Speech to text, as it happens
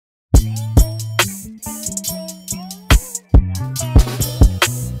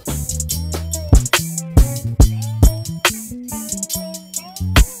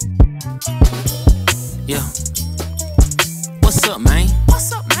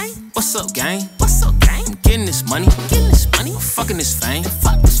What's up, gang? What's up, gang? I'm getting this money. I'm fucking this fame.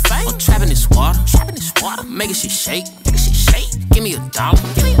 I'm trapping this water. Making shit shake. Give me a dollar.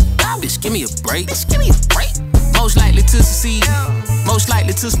 Bitch, give me a break. Most likely to succeed. Most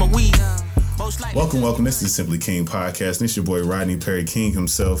likely to smoke weed. Welcome. This is Simply King Podcast. This is your boy Rodney Perry King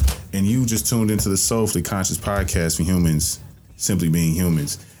himself, and you just tuned into the Soulfully Conscious Podcast for humans, simply being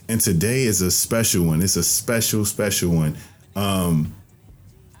humans. And today is a special one. It's a special one.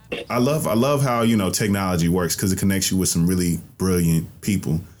 I love how, technology works because it connects you with some really brilliant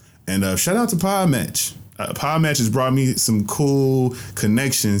people. And shout out to Podmatch. Podmatch has brought me some cool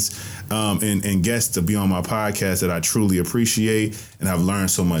connections and guests to be on my podcast that I truly appreciate and I've learned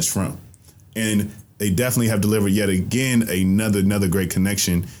so much from. And they definitely have delivered yet again another great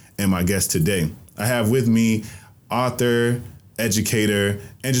connection in my guest today. I have with me author, educator,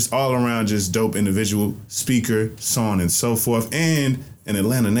 and just all around just dope individual, speaker, so on and so forth, and an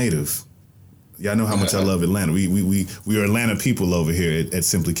Atlanta native. Y'all know how much I love Atlanta. We are Atlanta people over here at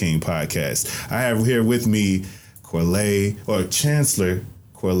Simply King Podcast. I have here with me Chancellor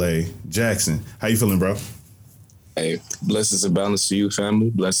Corley Jackson. How you feeling, bro? Hey, blessings and balance to you, family.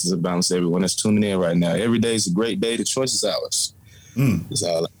 Blessings and balance to everyone that's tuning in right now. Every day is a great day. The choice is ours. It's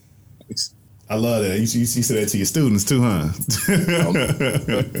all I love that. You say that to your students too, huh?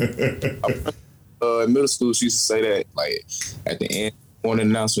 In middle school, she used to say that, like, at the end, morning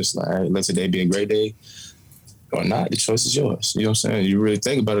announcements, like, all right, let today be a great day or not, the choice is yours. You know what I'm saying? You really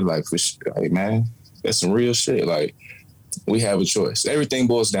think about it, like, man, that's some real shit. Like, we have a choice. Everything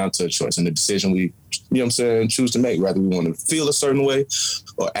boils down to a choice and the decision we, choose to make, whether we want to feel a certain way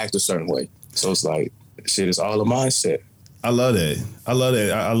or act a certain way. So it's like, shit is all a mindset. I love that. I love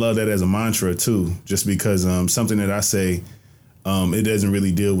that as a mantra too, just because something that I say, it doesn't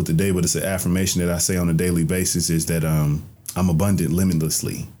really deal with the day, but it's an affirmation that I say on a daily basis is that I'm abundant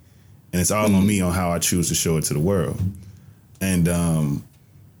limitlessly. And it's all on me on how I choose to show it to the world. And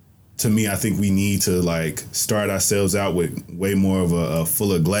to me, I think we need to start ourselves out with way more of a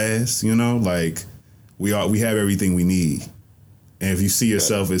fuller glass, like we have everything we need. And if you see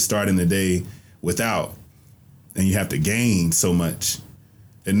yourself as starting the day without, and you have to gain so much,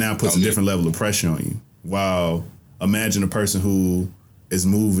 it now puts a different level of pressure on you. While imagine a person who is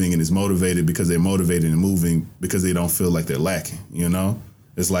moving and is motivated because they're motivated and moving because they don't feel like they're lacking,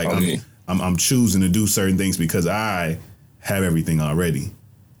 It's like I'm choosing to do certain things because I have everything already.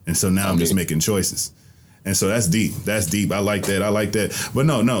 And so now I'm just making choices. And so that's deep. I like that. But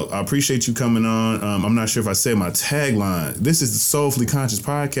no, I appreciate you coming on. I'm not sure if I said my tagline. This is the Soulfully Conscious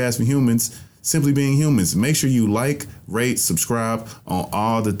Podcast for humans, simply being humans. Make sure you like, rate, subscribe on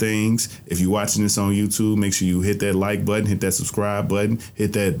all the things. If you're watching this on YouTube, make sure you hit that like button, hit that subscribe button,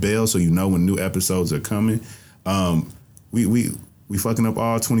 hit that bell so you know when new episodes are coming. We fucking up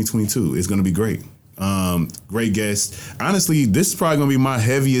all 2022. It's gonna be great. Great guest. Honestly, this is probably gonna be my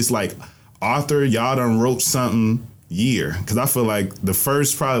heaviest author. Y'all done wrote something year, because I feel like the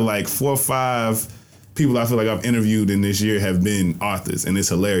first probably 4 or 5 people I feel like I've interviewed in this year have been authors, and it's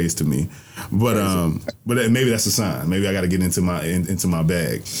hilarious to me. But maybe that's a sign. Maybe I got to get into my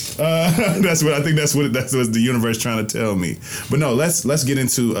bag. That's what the universe trying to tell me. But no, let's get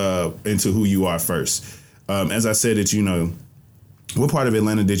into who you are first. As I said, that what part of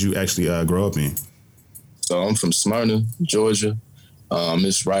Atlanta did you actually grow up in? So I'm from Smyrna, Georgia.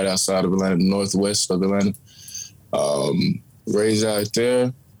 It's right outside of Atlanta, northwest of Atlanta. Raised out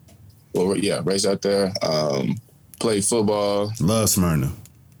there. Raised out there. Played football. Love Smyrna.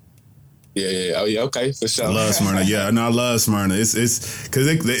 Yeah. Oh, yeah. Okay, for sure. I love Smyrna. Yeah, no, I love Smyrna. It's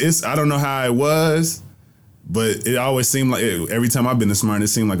because I don't know how it was, but it always seemed like every time I've been to Smyrna, it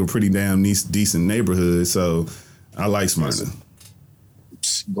seemed like a pretty damn decent neighborhood. So I like Smyrna.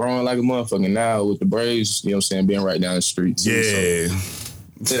 Growing like a motherfucker now with the Braves, being right down the street. Too, yeah. So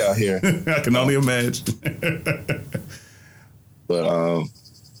sit out here. I can only imagine. But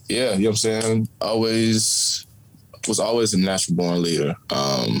was always a natural born leader.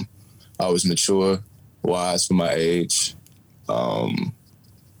 Always mature, wise for my age.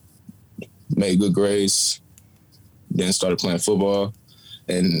 Made good grades. Then started playing football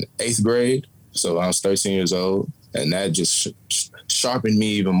in 8th grade. So I was 13 years old, and that just sharpened me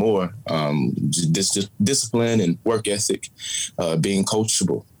even more. Just discipline and work ethic, being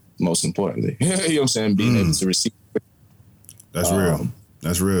coachable, most importantly. You know what I'm saying? Being able to receive. That's real.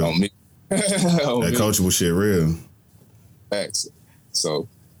 That's real. On me. That coachable shit real. Facts. So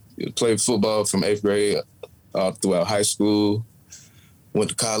played football from 8th grade throughout high school. Went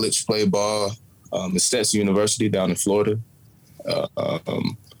to college, played ball at Stetson University down in Florida.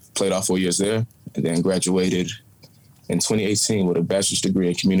 Played all 4 years there, and then graduated in 2018 with a bachelor's degree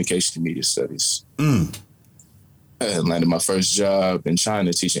in communication and media studies. I landed my first job in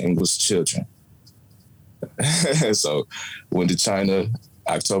China teaching English to children. So went to China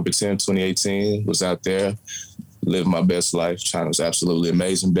October 10, 2018, was out there, lived my best life. China was absolutely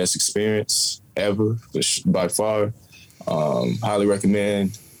amazing, best experience ever, by far. Highly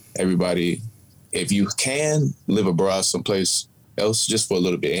recommend everybody, if you can, live abroad someplace else just for a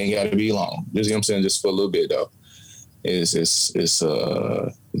little bit. It ain't got to be long. You know what I'm saying? Just for a little bit, though. It's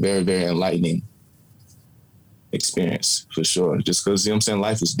very, very enlightening experience, for sure. Just because, you know what I'm saying,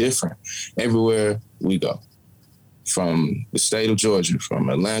 life is different everywhere we go. From the state of Georgia, from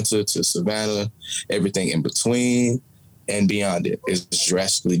Atlanta to Savannah, everything in between and beyond it is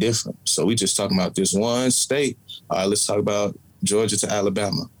drastically different. So we just talking about this one state. All right, let's talk about Georgia to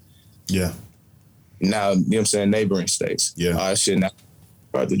Alabama. Yeah. Now, you know what I'm saying, neighboring states. Yeah. All right, shit, now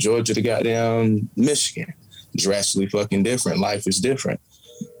right to Georgia to goddamn Michigan. Drastically fucking different. Life is different.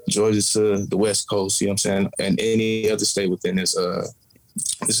 Georgia to the West Coast, you know what I'm saying, and any other state within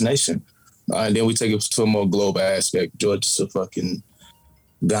this nation. And then we take it to a more global aspect. Georgia to fucking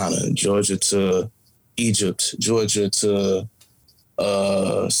Ghana, Georgia to Egypt, Georgia to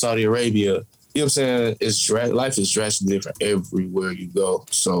Saudi Arabia. You know what I'm saying? Life is drastically different everywhere you go.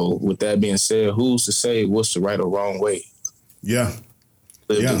 So with that being said, who's to say what's the right or wrong way? Yeah.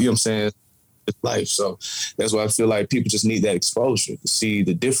 You know what I'm saying? It's life. So that's why I feel like people just need that exposure to see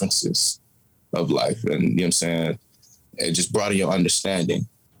the differences of life. And you know what I'm saying? It just broaden your understanding.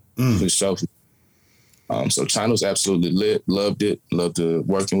 For sure. So China was absolutely lit. Loved it. Loved the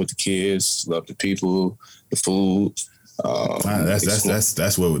working with the kids. Loved the people, the food.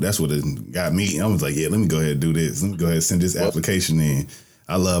 That's what it got me. I was like, yeah, let me go ahead and do this. Let me go ahead and send this application in.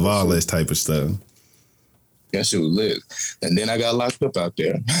 I love all this type of stuff. That shit was lit. And then I got locked up out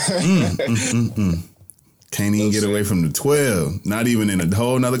there. Can't even get away from the 12. Not even in a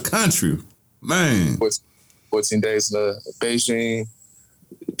whole nother country. Man. 14 days in Beijing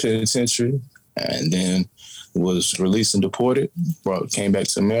penitentiary, and then was released and deported. Came back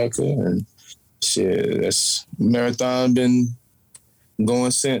to America, and shit, that's marathon been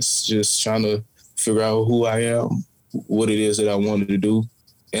going since. Just trying to figure out who I am, what it is that I wanted to do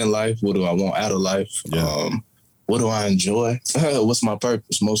in life, what do I want out of life, what do I enjoy, what's my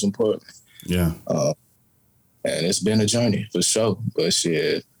purpose, most important. Yeah. And it's been a journey for sure, but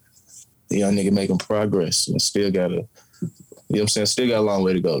shit, the young nigga making progress and still gotta. You know what I'm saying? Still got a long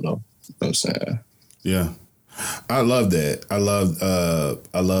way to go, though. You know what I'm saying? Yeah. I love that. I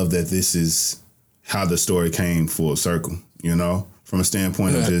love that this is how the story came full circle, you know, from a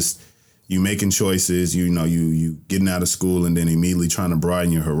standpoint of just you making choices, you know, you getting out of school and then immediately trying to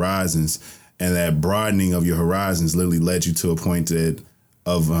broaden your horizons. And that broadening of your horizons literally led you to a point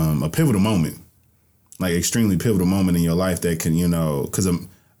of a pivotal moment, like extremely pivotal moment in your life that can, you know, because I'm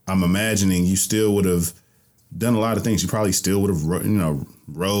imagining you still would have done a lot of things. You probably still would have,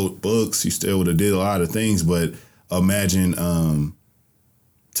 wrote books. You still would have did a lot of things. But imagine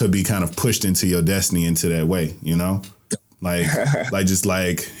to be kind of pushed into your destiny into that way, you know? Like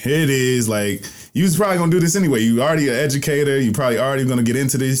here it is. Like, you was probably going to do this anyway. You already an educator. You probably already going to get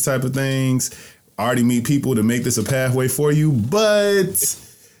into these type of things. Already meet people to make this a pathway for you. But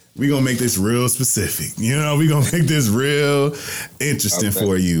we going to make this real specific. You know, we going to make this real interesting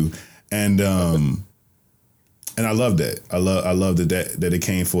for you. And I love that. I love that it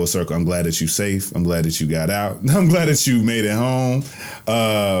came full circle. I'm glad that you're safe. I'm glad that you got out. I'm glad that you made it home.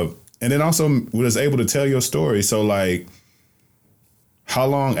 And then also was able to tell your story. So, like, how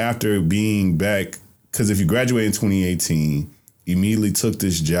long after being back? Because if you graduated in 2018, immediately took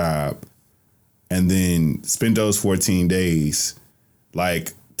this job, and then spent those 14 days,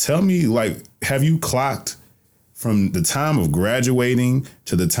 like, tell me, like, have you clocked from the time of graduating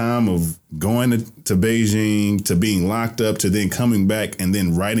to the time of going to Beijing to being locked up to then coming back and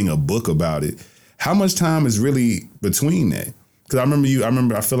then writing a book about it? How much time is really between that? Because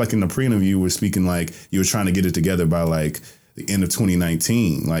I feel like in the pre-interview you were speaking like you were trying to get it together by like the end of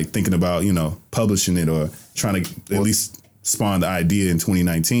 2019, like thinking about, you know, publishing it or trying to at least spawn the idea in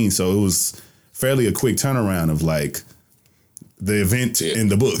 2019. So it was fairly a quick turnaround of like the event in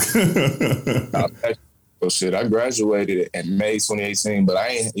the book. Oh shit, I graduated in May 2018, but I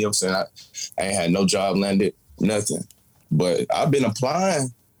ain't, you know what I'm saying, I ain't had no job landed, nothing. But I've been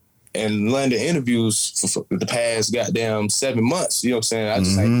applying and landing interviews for the past goddamn 7 months, you know what I'm saying? I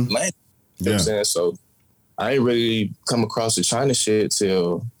just ain't landed, you know what I'm saying? So I ain't really come across the China shit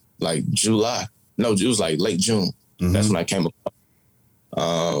till like July. No, it was like late June. That's when I came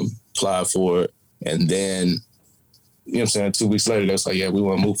applied for it. And then you know what I'm saying, 2 weeks later, they was like, yeah, we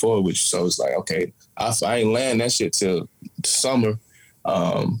want to move forward with you. So it's like, okay, I ain't land that shit till summer.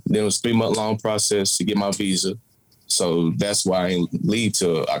 Then it was 3-month long process to get my visa. So that's why I didn't leave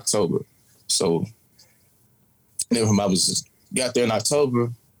till October. So then I got there in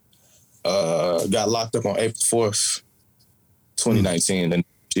October, got locked up on April 4th, 2019, the next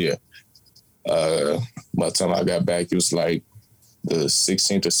year. By the time I got back, it was like the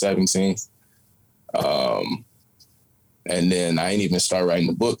 16th or 17th. And then I ain't even start writing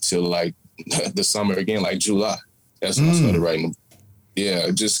the book till like the summer again, like July. That's when I started writing the book.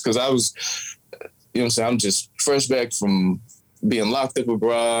 Yeah, just because I was, you know what I'm saying, I'm just fresh back from being locked up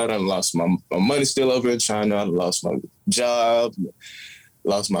abroad. I lost my money still over in China. I lost my job,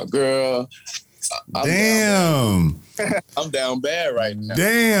 lost my girl. Damn. I'm down bad right now.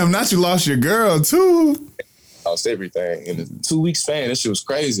 Damn, not you lost your girl too. Lost everything in a 2 week span. That shit was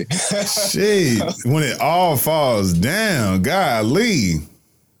crazy. Shit, when it all falls down, golly.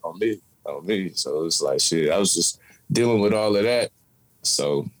 On me. So it's like shit. I was just dealing with all of that.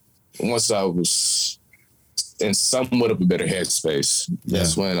 So once I was in somewhat of a better headspace,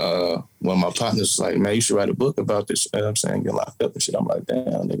 that's when my partners was like, man, you should write a book about this. You know what I'm saying, get locked up and shit. I'm like, damn,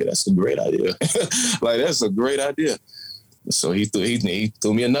 nigga, that's a great idea. Like, that's a great idea. So he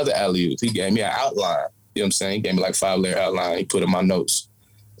threw me another alley-oop. He gave me an outline. You know what I'm saying? He gave me like 5-layer outline. He put in my notes.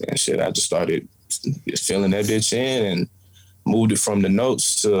 And shit, I just started filling that bitch in and moved it from the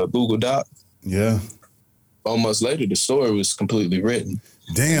notes to Google Doc. Yeah. 4 months later, the story was completely written.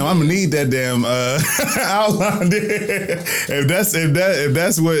 Damn, I'm gonna need that damn outline. if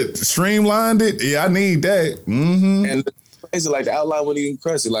that's what streamlined it, yeah, I need that. Mm-hmm. And it's like the outline wasn't even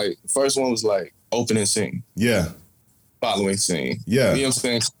crazy. Like the first one was like opening scene. Yeah. Following scene. Yeah. You know what I'm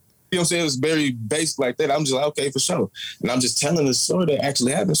saying? You know what I'm saying? It was very basic like that. I'm just like, okay, for sure. And I'm just telling the story that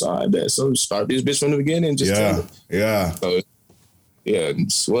actually happened. So I bet. So start this bitch from the beginning and just tell it. Yeah. So yeah,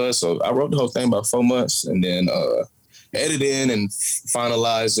 so I wrote the whole thing about 4 months, and then editing and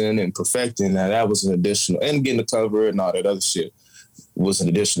finalizing and perfecting that was an additional, and getting the cover and all that other shit was an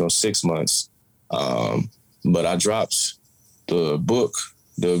additional 6 months. But I dropped the book,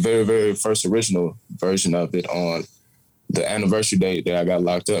 the very, very first original version of it, on the anniversary date that I got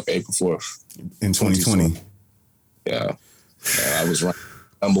locked up, April 4th. In 2020. Yeah. And I was ranked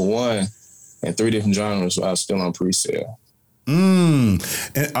 #1 in 3 different genres, so I was still on pre-sale. And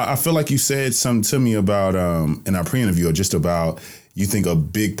I feel like you said something to me about in our pre-interview, just about, you think a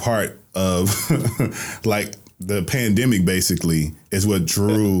big part of like the pandemic basically is what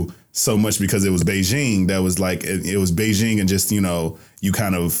drew so much, because it was Beijing. That was like, it was Beijing and just, you know, you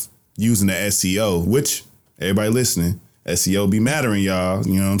kind of using the SEO, which everybody listening, SEO be mattering, y'all.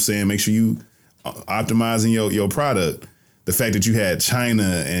 You know what I'm saying? Make sure you optimizing your product. The fact that you had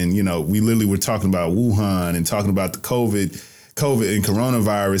China, and, you know, we literally were talking about Wuhan and talking about the COVID and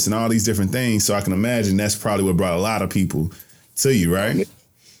coronavirus and all these different things. So I can imagine that's probably what brought a lot of people to you, right?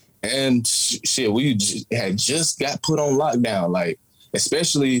 And shit, we had just got put on lockdown, like,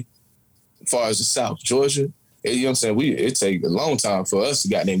 especially as far as the South, Georgia. You know what I'm saying? It take a long time for us to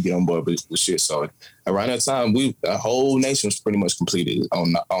goddamn get on board with shit. So around that time, the whole nation was pretty much completed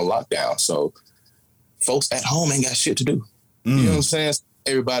on lockdown. So folks at home ain't got shit to do. You know what I'm saying?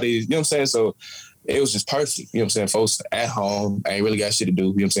 Everybody, you know what I'm saying? So it was just perfect. You know what I'm saying? Folks at home ain't really got shit to do. You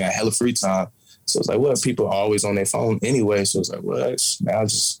know what I'm saying? I had hella free time. So it's like, well, people are always on their phone anyway. So it's like, well, now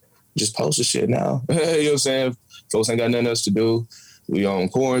just post the shit now. You know what I'm saying? Folks ain't got nothing else to do. We on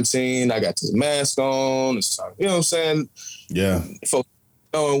quarantine. I got this mask on. It's time, you know what I'm saying? Yeah. Folks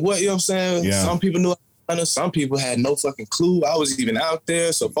knowing what, you know what I'm saying? Yeah. Some people knew. Some people had no fucking clue I was even out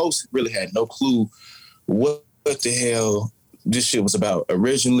there. So folks really had no clue what the hell this shit was about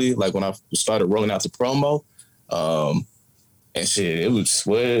originally. Like when I started rolling out the promo, and shit, it was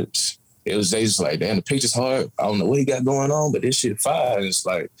they just like, damn, the picture's hard. I don't know what he got going on, but this shit fire. It's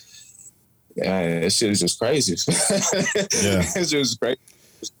like, yeah, this shit is just crazy. Yeah. It's just crazy.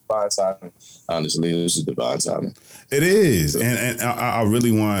 It's divine timing. Honestly, this is divine timing. It is, and I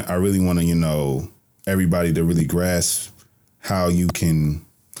really want to, you know, everybody to really grasp how you can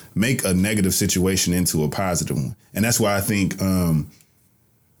make a negative situation into a positive one. And that's why I think, at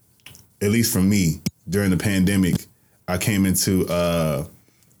least for me, during the pandemic, I came into the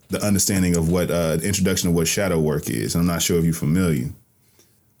understanding of what the introduction of what shadow work is. I'm not sure if you're familiar,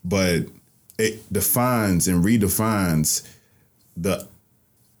 but it defines and redefines the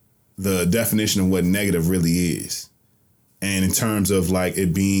definition of what negative really is. And in terms of like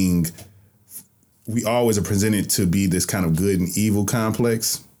it being, we always are presented to be this kind of good and evil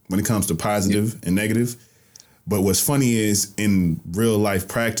complex when it comes to positive and negative. But what's funny is in real life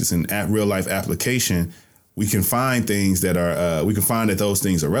practice and real life application, we can find things that are, we can find that those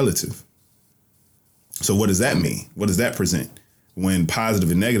things are relative. So what does that mean? What does that present? When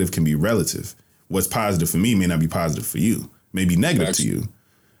positive and negative can be relative. What's positive for me may not be positive for you, may be negative to you.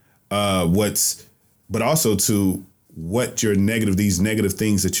 But also to what your negative, these negative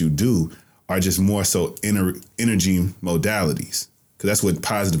things that you do are just more so energy modalities. Because that's what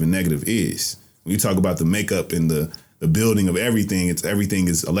positive and negative is. When you talk about the makeup and the building of everything, everything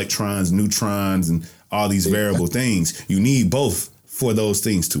is electrons, neutrons, and all these variable things. You need both for those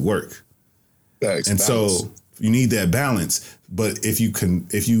things to work. And so you need that balance. But if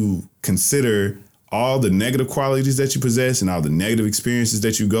you consider all the negative qualities that you possess and all the negative experiences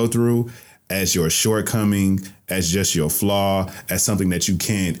that you go through as your shortcoming, as just your flaw, as something that you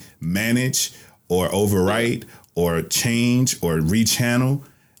can't manage or overwrite or change or rechannel,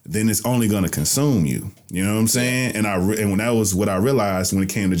 then it's only going to consume you. You know what I'm saying? And when that was what I realized when it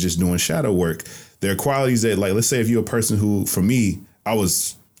came to just doing shadow work, there are qualities that, like, let's say if you're a person who, for me, I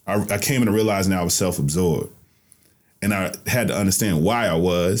came to realizing I was self-absorbed. And I had to understand why I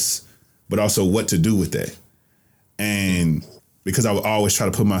was, but also what to do with that. And because I would always try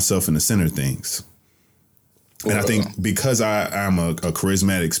to put myself in the center of things. And I think because I'm a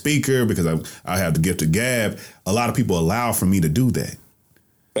charismatic speaker, because I have the gift of gab, a lot of people allow for me to do that.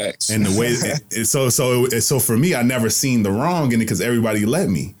 Facts. And the way, so for me, I never seen the wrong in it because everybody let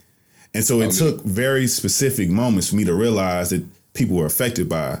me. And so it took very specific moments for me to realize that people were affected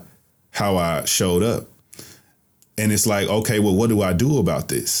by how I showed up. And it's like, okay, well, what do I do about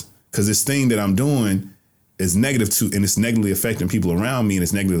this? Because this thing that I'm doing is negative and it's negatively affecting people around me and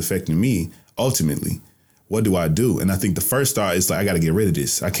it's negatively affecting me ultimately. What do I do? And I think the first thought is like, I got to get rid of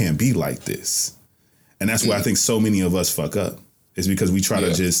this. I can't be like this. And that's why I think so many of us fuck up. It's because we try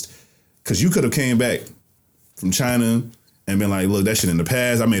to because you could have came back from China and been like, look, that shit in the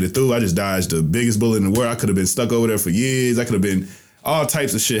past. I made it through. I just dodged the biggest bullet in the world. I could have been stuck over there for years. I could have been all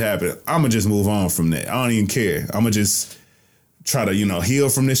types of shit happen. I'm going to just move on from that. I don't even care. I'm going to just try to, heal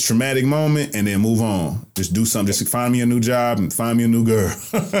from this traumatic moment and then move on. Just do something. Just find me a new job and find me a new girl.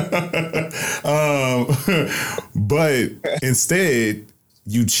 But instead,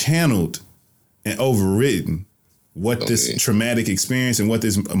 you channeled and overridden what this traumatic experience and what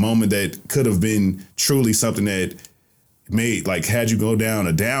this moment that could have been truly something that made, like, had you go down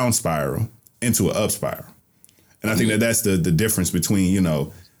a down spiral into an up spiral. And I think that's the difference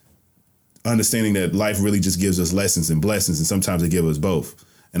between, understanding that life really just gives us lessons and blessings, and sometimes they give us both.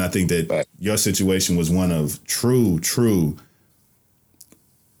 And I think that your situation was one of true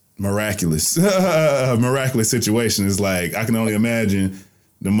miraculous situation. It's like, I can only imagine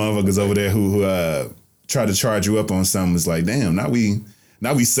the motherfuckers over there who try to charge you up on something. It's like, damn, now we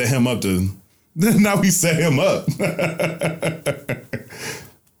set him up to, now we set him up.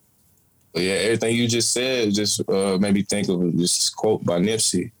 Yeah, everything you just said just made me think of this quote by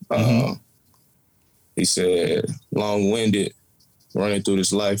Nipsey. He said, long-winded, running through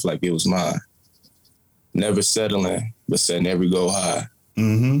this life like it was mine. Never settling, but setting every goal high.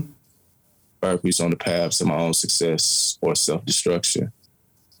 Purpose on the path to my own success or self-destruction.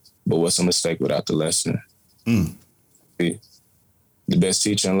 But what's a mistake without the lesson? The best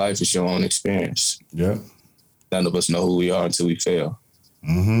teacher in life is your own experience. Yeah. None of us know who we are until we fail.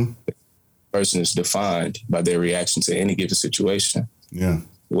 The person is defined by their reaction to any given situation. Yeah.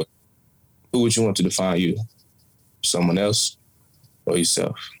 Who would you want to define you? Someone else or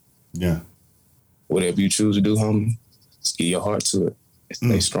yourself? Yeah. Whatever you choose to do, homie, just give your heart to it and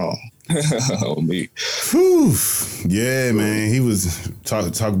stay strong. On me. Whew. Yeah, man. He was talk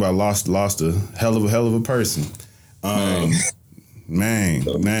about lost a hell of a person.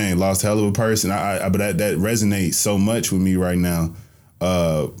 Man, lost a hell of a person. But that resonates so much with me right now.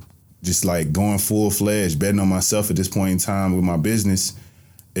 Just like going full-fledged, betting on myself at this point in time with my business.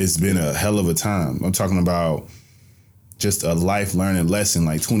 It's been a hell of a time. I'm talking about just a life learning lesson.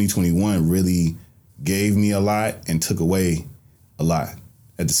 Like 2021 really gave me a lot and took away a lot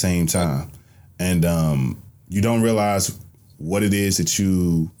at the same time. And you don't realize what it is that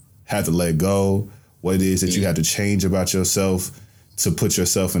you have to let go, what it is that you have to change about yourself to put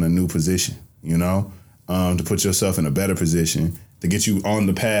yourself in a new position, to put yourself in a better position, to get you on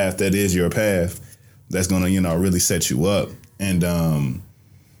the path that is your path that's going to, really set you up. And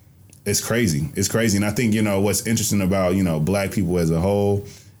it's crazy. It's crazy. And I think, what's interesting about, Black people as a whole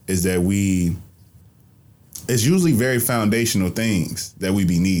is that it's usually very foundational things that we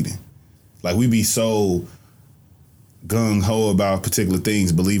be needing. Like, we be so gung-ho about particular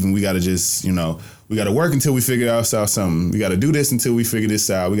things, believing we got to just, we got to work until we figure out something. We got to do this until we figure this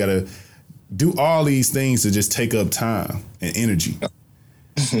out. We got to do all these things to just take up time and energy.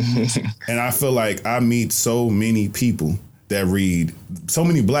 And I feel like I meet so many people that read, so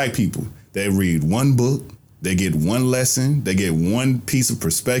many black people that read one book, they get one lesson, they get one piece of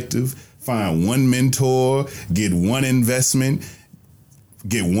perspective, find one mentor, get one investment,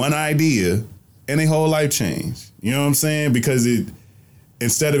 get one idea, and their whole life change. You know what I'm saying? Because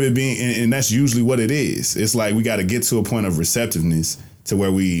instead of it being, and that's usually what it is. It's like we got to get to a point of receptiveness to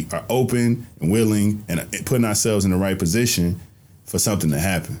where we are open and willing and putting ourselves in the right position for something to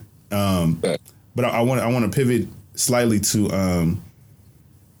happen. But I want to pivot slightly to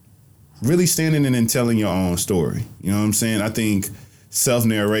really standing in and telling your own story. You know what I'm saying? I think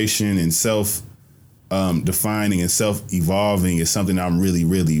self-narration and self-defining and self-evolving is something I'm really,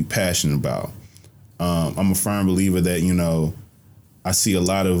 really passionate about. I'm a firm believer that, you know, I see a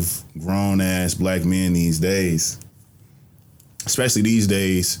lot of grown-ass black men these days, especially these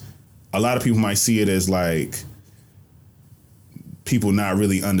days. A lot of people might see it as like people not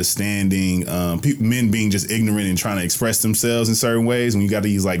really understanding, men being just ignorant and trying to express themselves in certain ways. When you got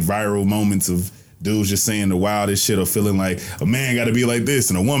these like viral moments of dudes just saying the wildest shit or feeling like a man got to be like this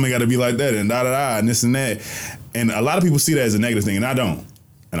and a woman got to be like that and da-da-da and this and that. And a lot of people see that as a negative thing, and I don't.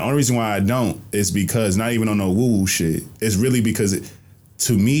 And the only reason why I don't is because, not even on no woo-woo shit, it's really because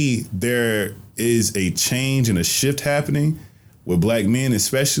to me, there is a change and a shift happening with black men,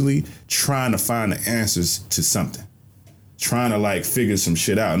 especially trying to find the answers to something, trying to like figure some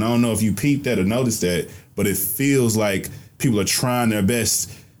shit out. And I don't know if you peeped that or noticed that, but it feels like people are trying their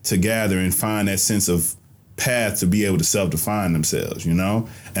best to gather and find that sense of path to be able to self-define themselves, you know?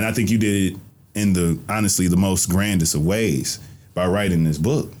 And I think you did it in honestly, the most grandest of ways by writing this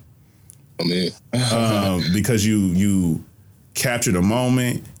book. Oh, man. Because you captured a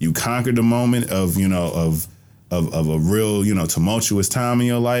moment, you conquered the moment of, you know, of a real, you know, tumultuous time in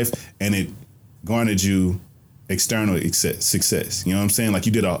your life, and it garnered you external success. You know what I'm saying? Like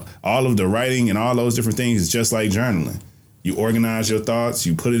you did all of the writing and all those different things is just like journaling. You organize your thoughts,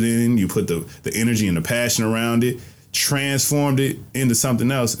 you put it in, you put the energy and the passion around it, transformed it into something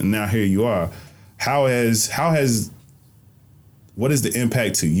else, and now here you are. What is the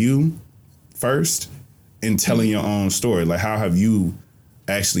impact to you first in telling your own story? Like, how have you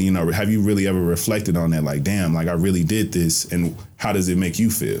actually, you know, have you really ever reflected on that? Like, damn, like I really did this, and how does it make you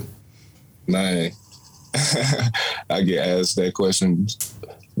feel? Man, I get asked that question,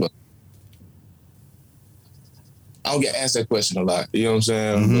 but I don't get asked that question a lot. You know what I'm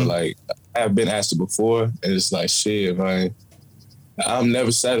saying? Mm-hmm. But like, I've been asked it before, and it's like, shit, man, I'm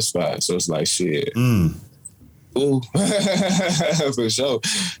never satisfied. So it's like, shit. Cool. For sure.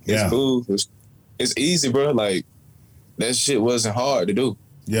 It's cool. It's easy, bro. Like, that shit wasn't hard to do.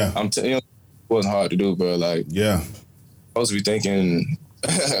 Yeah. I'm telling you, it wasn't hard to do, bro. Like, yeah. Supposed to be thinking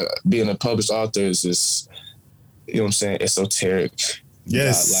being a published author is just, you know what I'm saying, esoteric.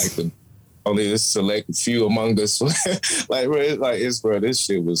 Yes. Not like only this select few among us. Like, bro, this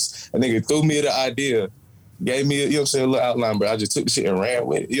shit was, a nigga threw me the idea, gave me, you know what I'm saying, a little outline, bro. I just took the shit and ran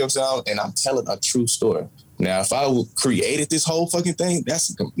with it. You know what I'm saying? And I'm telling a true story. Now, if I created this whole fucking thing,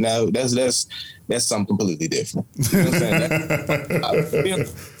 that's something completely different. You know what I'm saying?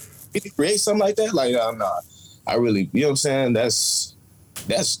 Create something like that? Like, nah. I really, you know what I'm saying? That's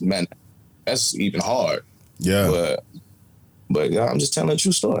even hard. Yeah. But I'm just telling a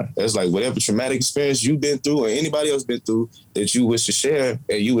true story. It's like whatever traumatic experience you've been through or anybody else been through that you wish to share,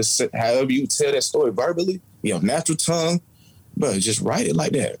 and you would, however you tell that story verbally, you know, natural tongue, bro, just write it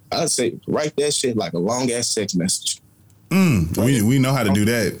like that. I'd say write that shit like a long ass text message. We know how to do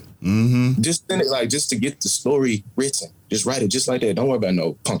that. Mm-hmm. Just send it like just to get the story written. Just write it just like that. Don't worry about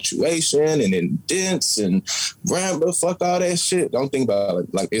no punctuation and indents and grammar. Fuck all that shit. Don't think about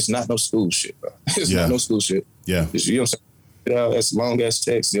it like it's not no school shit, bro. It's not no school shit. Yeah. Just, you know what I'm saying? That's long ass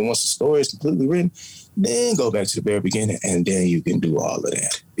text. Then once the story is completely written, then go back to the very beginning, and then you can do all of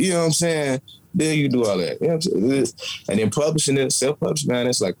that. You know what I'm saying? Then you do all that. You know what I'm saying? And then publishing it, self-publishing, man,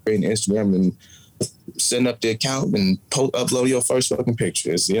 it's like creating Instagram and setting up the account and upload your first fucking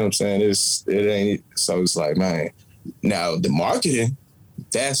pictures. You know what I'm saying? So it's like, man. Now the marketing,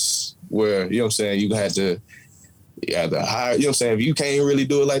 that's where, you know what I'm saying, you have to hire, you know what I'm saying? If you can't really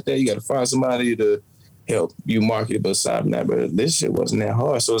do it like that, you got to find somebody to help you market it. But aside from that, but this shit wasn't that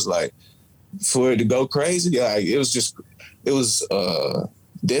hard. So it's like, for it to go crazy, like it was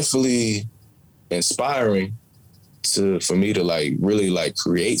definitely inspiring for me to like really like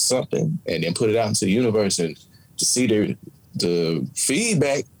create something and then put it out into the universe and to see the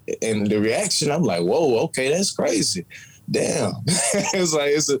feedback and the reaction. I'm like, whoa, okay, that's crazy. Damn. It's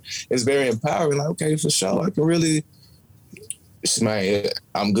like it's very empowering. Like, okay, for sure, I can really, man,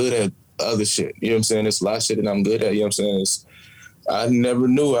 I'm good at other shit. You know what I'm saying? There's a lot of shit that I'm good at. You know what I'm saying? I never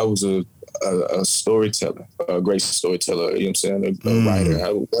knew I was a storyteller, a great storyteller. You know what I'm saying? A writer.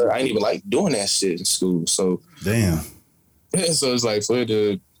 I didn't even like doing that shit in school. So damn. Yeah, so it's like for it to,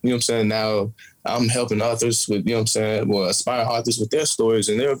 you know what I'm saying, now I'm helping authors with, you know what I'm saying, well, aspiring authors with their stories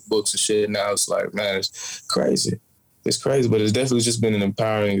and their books and shit. Now it's like, man, it's crazy. It's crazy, but it's definitely just been an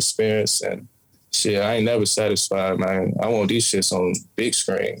empowering experience. And shit, I ain't never satisfied, man. I want these shits on big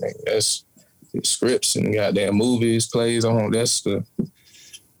screen. Man. That's the scripts and goddamn movies, plays. I want that's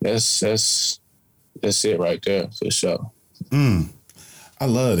it right there for sure. I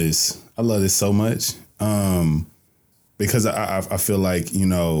love this. I love this so much. Because I feel like, you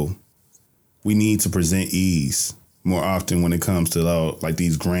know, we need to present ease more often when it comes to like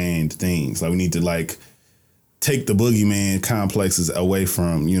these grand things. Like we need to like take the boogeyman complexes away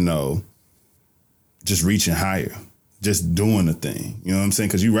from, you know, just reaching higher, just doing the thing. You know what I'm saying?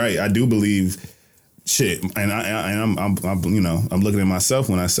 Because you're right. I do believe shit, and I'm you know, I'm looking at myself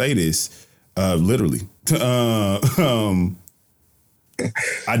when I say this, literally.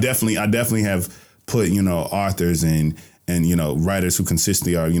 I definitely have put, you know, authors and you know, writers who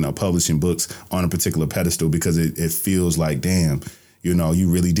consistently are, you know, publishing books on a particular pedestal because it feels like, damn, you know, you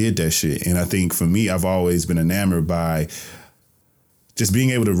really did that shit. And I think for me, I've always been enamored by just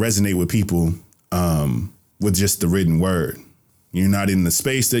being able to resonate with people with just the written word. You're not in the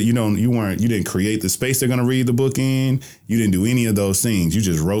space that you didn't create the space they're going to read the book in. You didn't do any of those things. You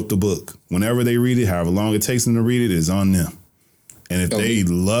just wrote the book. Whenever they read it, however long it takes them to read it, is on them. And if they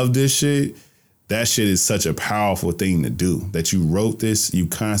love this shit, that shit is such a powerful thing to do, that you wrote this, you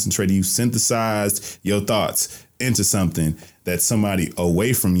concentrated, you synthesized your thoughts into something that somebody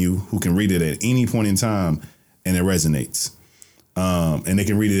away from you who can read it at any point in time and it resonates. And they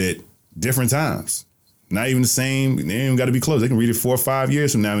can read it at different times. Not even the same, they ain't even got to be close. They can read it 4 or 5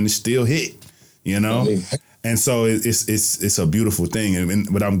 years from now and it still hit, you know? And so it's a beautiful thing.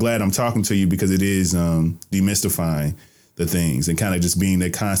 But I'm glad I'm talking to you because it is demystifying the things and kind of just being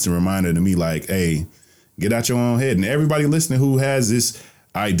that constant reminder to me like, hey, get out your own head. And everybody listening who has this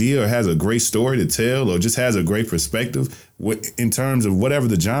idea or has a great story to tell or just has a great perspective in terms of whatever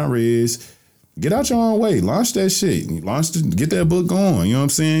the genre is, get out your own way. Launch that shit. Get that book going. You know what I'm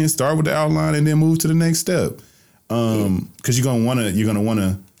saying? Start with the outline and then move to the next step. Because you're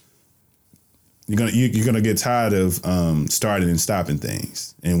gonna get tired of starting and stopping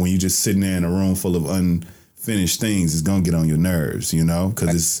things. And when you're just sitting there in a room full of unfinished things, it's gonna get on your nerves, you know,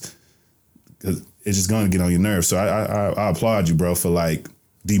 because it's just gonna get on your nerves. So I applaud you, bro, for like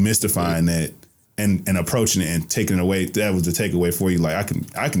demystifying that and approaching it and taking it away. That was the takeaway for you. Like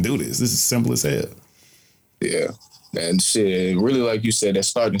I can do this. This is simple as hell. Yeah, and shit, really, like you said, that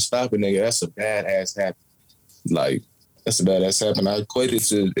starting and stopping, nigga, that's a badass habit. Like that's a badass habit. I equate it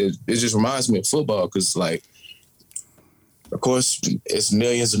to it just reminds me of football because, like, of course, it's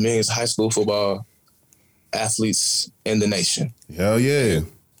millions and millions of high school football athletes in the nation. Hell yeah.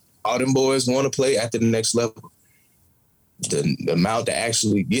 All them boys want to play at the next level. The amount to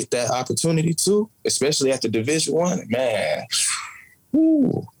actually get that opportunity to, especially at the Division I, man,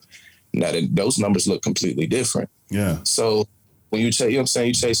 whoo. Now those numbers look completely different. Yeah. So when you you know what I'm saying,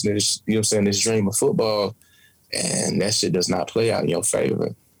 you chasing this, you know what I'm saying, this dream of football, and that shit does not play out in your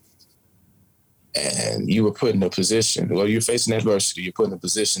favor. And you were put in a position, well, you're facing adversity, you're put in a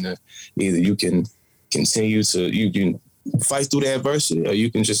position that either you can continue to, you can fight through the adversity, or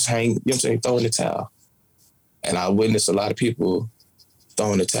you can just hang, you know what I'm saying, throw in the towel. And I witnessed a lot of people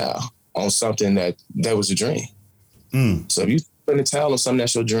throwing the towel on something that was a dream. So if you throw in the towel on something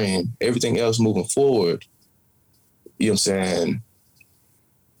that's your dream, everything else moving forward, you know what I'm saying,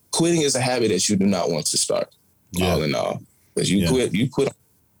 quitting is a habit that you do not want to start, all in all. Because you quit,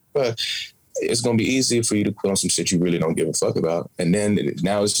 but it's going to be easier for you to quit on some shit you really don't give a fuck about. And then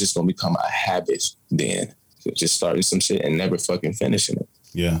now it's just going to become a habit then. Just starting some shit and never fucking finishing it.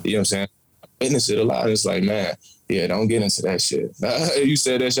 Yeah. You know what I'm saying? I witness it a lot. It's like, man, yeah, don't get into that shit. You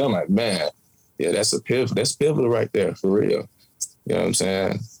said that shit, I'm like, man, yeah, that's pivotal. That's pivotal right there, for real. You know what I'm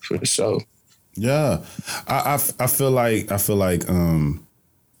saying? For sure. Yeah. I feel like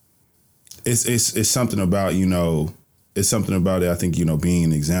it's something about, you know, it's something about it. I think, you know, being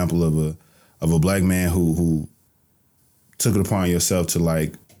an example of a black man who took it upon yourself to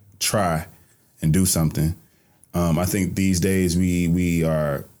like try and do something. I think these days we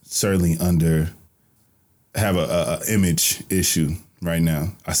are certainly have a image issue right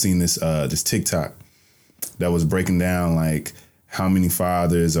now. I seen this TikTok that was breaking down like how many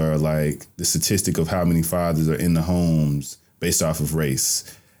fathers are, like the statistic of how many fathers are in the homes based off of race.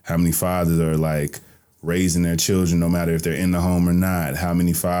 How many fathers are like raising their children, no matter if they're in the home or not, how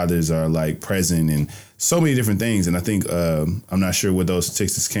many fathers are like present, and so many different things. And I think, I'm not sure where those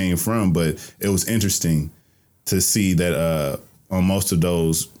statistics came from, but it was interesting to see that on most of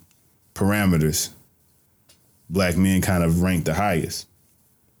those parameters, black men kind of ranked the highest.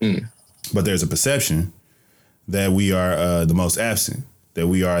 But there's a perception that we are the most absent, that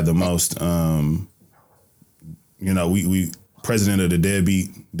we are the most, we president of the deadbeat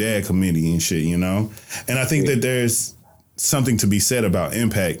dad committee and shit, And I think that there's something to be said about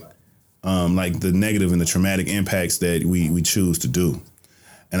impact, like the negative and the traumatic impacts that we choose to do.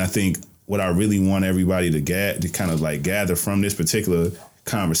 And I think what I really want everybody to kind of like gather from this particular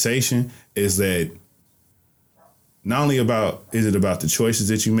conversation is that not only is it about the choices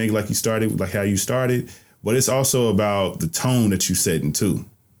that you make, like how you started, but it's also about the tone that you set into,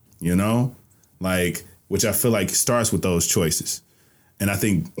 which I feel like starts with those choices. And I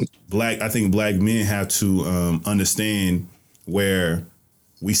think black men have to understand where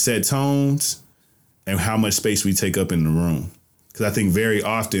we set tones and how much space we take up in the room. Because I think very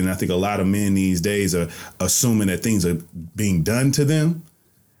often, I think a lot of men these days are assuming that things are being done to them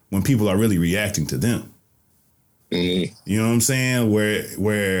when people are really reacting to them. Mm-hmm. You know what I'm saying?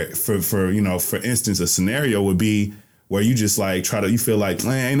 Where for instance, a scenario would be where you just like you feel like,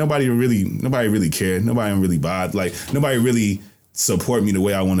 man, ain't nobody really cared. Nobody really bothered. Like nobody really support me the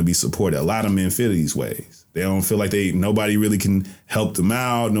way I want to be supported. A lot of men feel these ways. They don't feel like nobody really can help them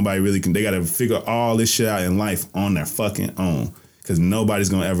out. Nobody really can. They got to figure all this shit out in life on their fucking own. Because nobody's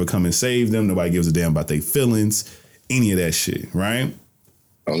going to ever come and save them. Nobody gives a damn about their feelings, any of that shit, right?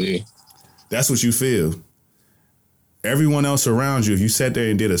 Oh, yeah. That's what you feel. Everyone else around you, if you sat there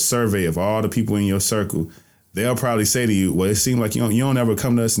and did a survey of all the people in your circle, they'll probably say to you, well, it seems like you don't ever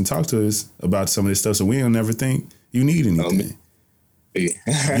come to us and talk to us about some of this stuff, so we don't ever think you need anything.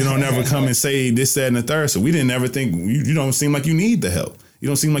 Yeah. You don't ever come and say this, that, and the third, so we didn't ever think, you don't seem like you need the help. You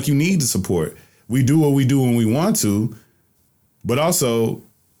don't seem like you need the support. We do what we do when we want to, but also,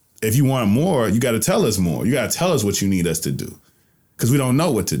 if you want more, you got to tell us more. You got to tell us what you need us to do, because we don't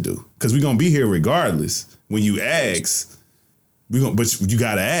know what to do, because we're going to be here regardless. When you ask, but you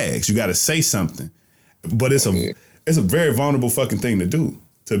got to ask. You got to say something. But it's a very vulnerable fucking thing to do.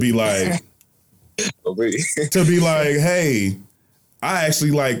 To be like, hey, I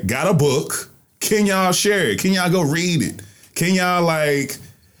actually like got a book. Can y'all share it? Can y'all go read it? Can y'all like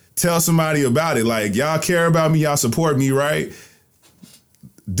tell somebody about it? Like y'all care about me, y'all support me, right?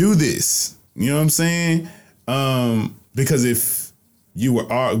 Do this. You know what I'm saying? Because if you were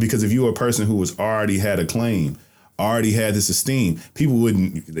a person who was already had a claim, already had this esteem, people would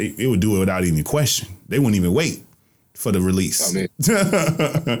do it without even question. They wouldn't even wait for the release.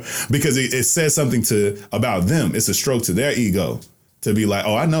 Because it says something about them. It's a stroke to their ego to be like,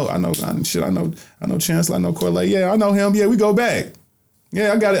 oh, I know Chancellor, I know Corley. Yeah, I know him. Yeah, we go back.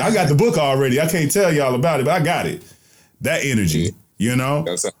 Yeah, I got it. I got the book already. I can't tell y'all about it, but I got it. That energy,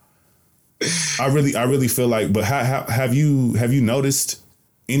 I really feel like, but how have you noticed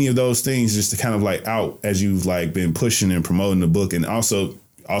any of those things just to kind of like out as you've like been pushing and promoting the book, and also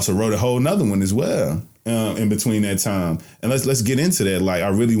wrote a whole nother one as well in between that time? And let's get into that. Like I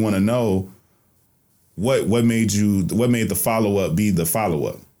really want to know what made the follow-up be the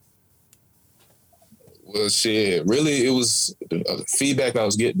follow-up. Well, shit, really, it was feedback I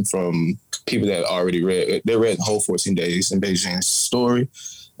was getting from people that already read the whole 14 Days in Beijing's story.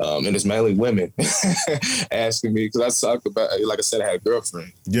 And it's mainly women asking me, because I talk about, like I said, I had a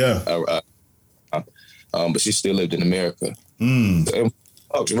girlfriend. Yeah. But she still lived in America. And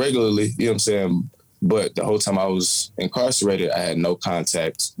talked regularly, you know what I'm saying? But the whole time I was incarcerated, I had no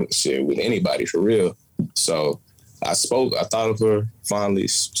contact with anybody for real. So I thought of her fondly,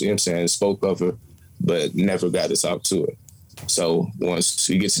 you know what I'm saying, spoke of her, but never got to talk to her. So once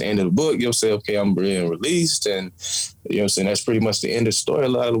you get to the end of the book, you'll say, okay, I'm being released. And, you know what I'm saying, that's pretty much the end of the story. A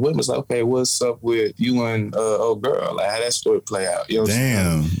lot of the women's like, okay, what's up with you and old girl? Like, how that story play out? You know what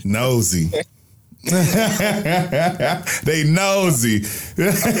Damn, nosy. They nosy.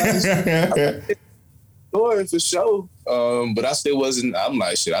 Story for sure. But I still wasn't, I'm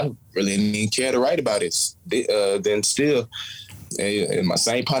like, shit, I really didn't even care to write about it. Then still, and my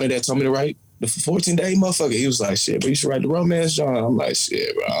same partner that told me to write the 14-day motherfucker, he was like, shit, but you should write the romance genre. I'm like,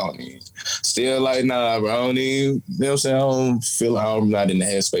 shit, bro, I don't even. Still like, nah, bro, I don't even, you know what I'm saying? I don't feel like I'm not in the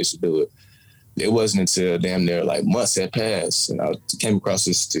headspace to do it. It wasn't until damn near like months had passed and I came across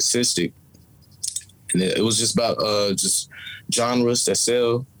this statistic. And it was just about just genres that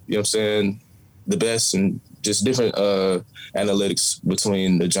sell, you know what I'm saying, the best, and just different analytics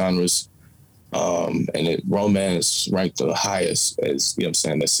between the genres. And romance ranked the highest as, you know what I'm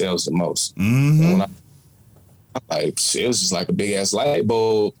saying, that sells the most. Mm-hmm. And when I Like, shit, it was just like a big ass light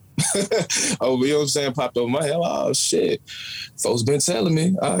bulb. Oh, you know what I'm saying? Popped over my head. Oh shit! Folks been telling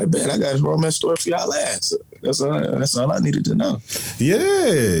me. All right, man, I got a romance story for y'all last. That's all I needed to know.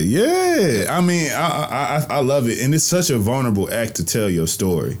 Yeah. I mean, I love it, and it's such a vulnerable act to tell your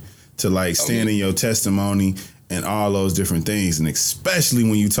story, to like stand in your testimony and all those different things, and especially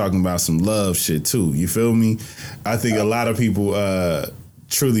when you're talking about some love shit too. You feel me? I think a lot of people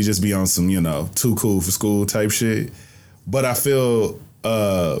truly just be on some, you know, too cool for school type shit. But I feel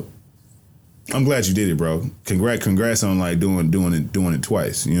I'm glad you did it, bro. Congrats on like doing it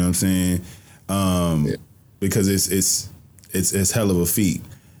twice. You know what I'm saying? Because it's hell of a feat.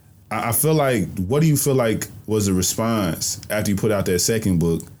 I feel like, what do you feel like was the response after you put out that second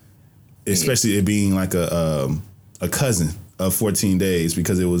book, especially it being like a cousin of 14 Days,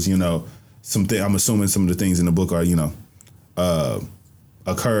 because it was, you know, I'm assuming some of the things in the book are, you know,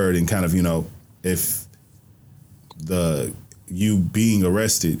 occurred, and kind of, you know, if you being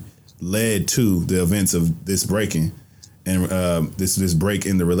arrested led to the events of this breaking and this break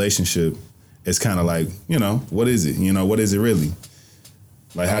in the relationship, it's kind of like, you know, what is it? You know, what is it really?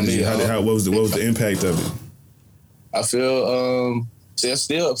 Like, what was the impact of it? I feel it's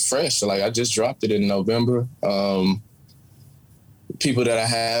still fresh. Like, I just dropped it in November. People that I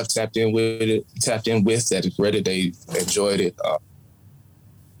have tapped in with that read it, they enjoyed it.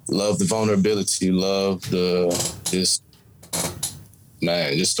 Love the vulnerability. Love just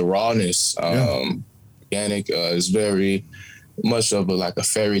the rawness. Organic is very much of a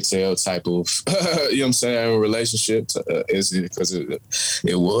fairy tale type of you know what I'm saying, relationship is because it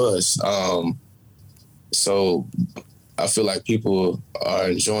was. So I feel like people are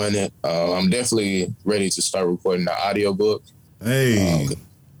enjoying it. I'm definitely ready to start recording the audiobook. Hey.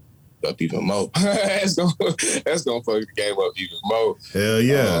 Up even more. That's gonna fuck the game up even more. Hell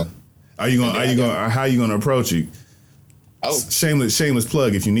yeah. How you gonna approach it? Oh. Shameless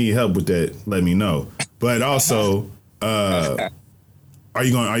plug. If you need help with that, let me know. But also, are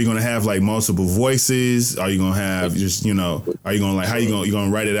you gonna have like multiple voices? Are you gonna have just, you know, are you gonna like, you gonna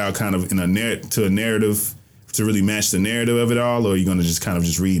write it out kind of in a narrative to really match the narrative of it all, or are you gonna just kind of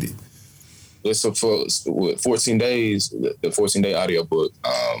just read it? So for 14 days, the 14-day audiobook,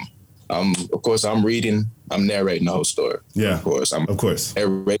 I'm narrating the whole story. Yeah, of course. I'm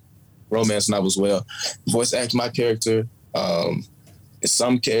narrating romance novel as well. Voice act my character.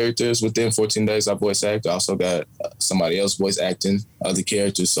 Some characters within 14 days I voice act. I also got somebody else voice acting other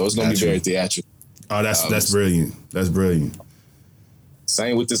characters, so it's gonna be very theatrical. Oh, that's brilliant. That's brilliant.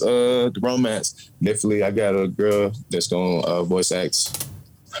 Same with this the romance. Definitely, I got a girl that's gonna voice act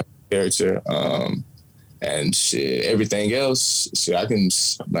her character. And shit, everything else, shit,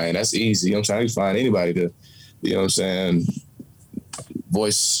 that's easy. You know what I'm saying? I can find anybody to, you know what I'm saying,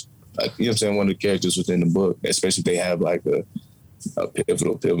 voice, like, you know what I'm saying, one of the characters within the book, especially if they have like a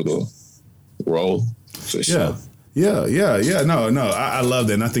pivotal role. For sure. Yeah. No, I love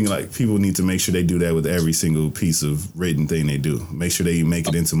that. And I think like people need to make sure they do that with every single piece of written thing they do. Make sure they make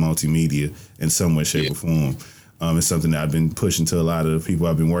it into multimedia in some way, shape, or form. It's something that I've been pushing to a lot of the people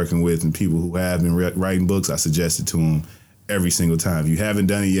I've been working with and people who have been writing books. I suggest it to them every single time. If you haven't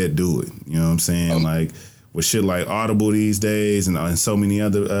done it yet, do it. You know what I'm saying? Like with shit like Audible these days and so many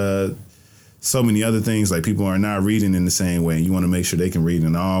other things, like people are not reading in the same way. You want to make sure they can read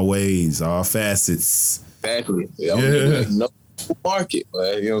in all ways, all facets. Exactly. No market,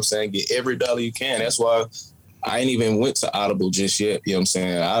 but you know what I'm saying? Get every dollar you can. That's why I ain't even went to Audible just yet. You know what I'm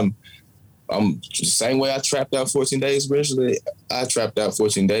saying? I'm the same way I trapped out 14 Days originally. I trapped out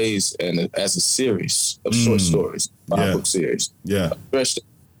 14 Days as a series of short stories, book series. Yeah. A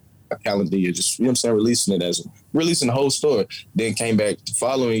calendar year, just, you know what I'm saying, releasing the whole story. Then came back the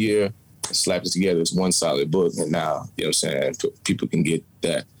following year and slapped it together as one solid book. And now, you know what I'm saying, people can get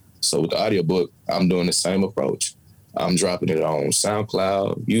that. So with the audiobook, I'm doing the same approach. I'm dropping it on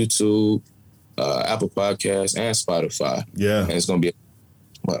SoundCloud, YouTube, Apple Podcasts, and Spotify. Yeah. And it's going to be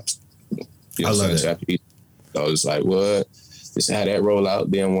you know, I love that. So it's like, what? Just how that roll out.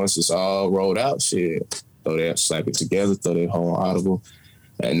 Then once it's all rolled out, shit, throw that, slap it together, throw that whole Audible.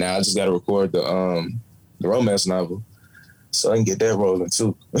 And now I just got to record the romance novel, so I can get that rolling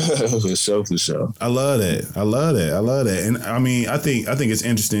too. for sure. I love that. And I mean, I think it's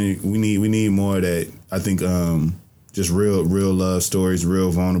interesting. We need more of that. I think just real love stories,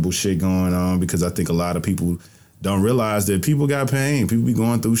 real vulnerable shit going on, because I think a lot of people don't realize that people got pain. People be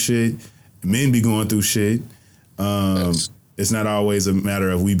going through shit. Men be going through shit. It's not always a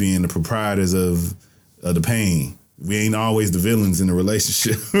matter of we being the proprietors of the pain. We ain't always the villains in the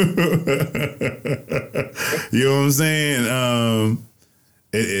relationship. You know what I'm saying?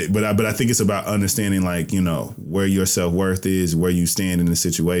 But I think it's about understanding, like, you know, where your self-worth is, where you stand in the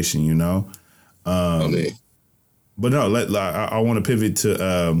situation, you know. But no, I want to pivot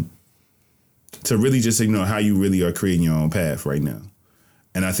to really just, you know, how you really are creating your own path right now.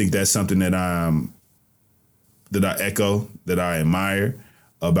 And I think that's something that I echo, that I admire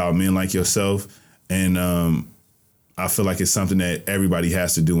about men like yourself. And I feel like it's something that everybody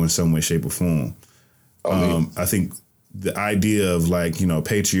has to do in some way, shape, or form. I think the idea of, like, you know,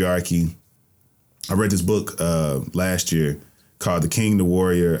 patriarchy. I read this book last year called The King, the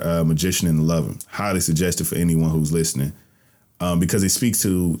Warrior, Magician, and the Lover. Highly suggested for anyone who's listening, because it speaks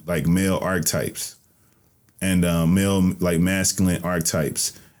to, like, male archetypes and male, like, masculine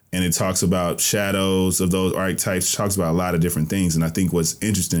archetypes. And it talks about shadows of those archetypes, talks about a lot of different things. And I think what's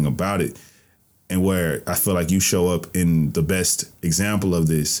interesting about it, and where I feel like you show up in the best example of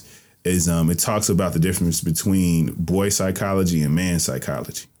this, is it talks about the difference between boy psychology and man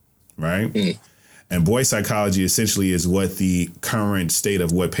psychology, right? Mm. And boy psychology essentially is what the current state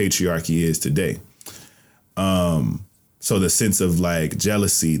of what patriarchy is today. So the sense of, like,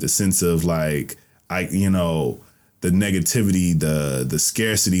 jealousy, the sense of, like, the negativity, the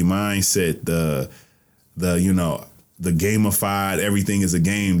scarcity mindset, the you know, the gamified, everything is a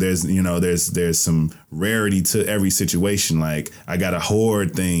game. There's some rarity to every situation. Like, I gotta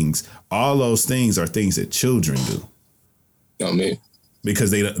hoard things. All those things are things that children do. Oh, man. Because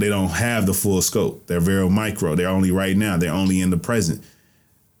they don't have the full scope. They're very micro. They're only right now. They're only in the present.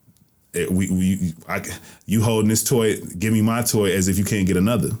 You holding this toy, give me my toy as if you can't get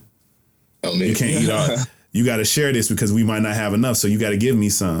another. Oh, man. You can't eat all. You got to share this because we might not have enough. So you got to give me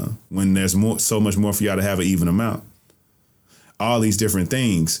some when there's so much more for y'all to have an even amount. All these different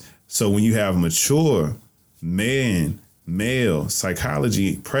things. So when you have mature male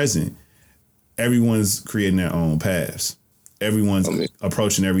psychology present, everyone's creating their own paths. Everyone's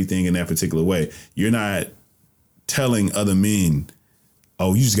approaching everything in that particular way. You're not telling other men,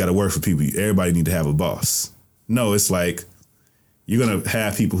 oh, you just got to work for people. Everybody need to have a boss. No, it's like you're going to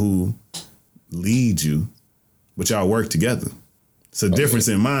have people who lead you, but y'all work together. It's a difference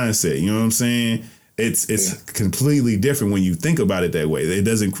in mindset. You know what I'm saying? It's completely different when you think about it that way. It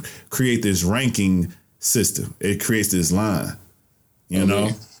doesn't create this ranking system. It creates this line, you know?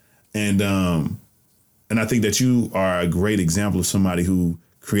 And I think that you are a great example of somebody who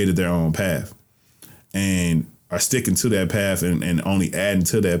created their own path and are sticking to that path and only adding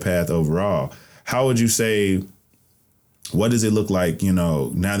to that path overall. How would you say, what does it look like, you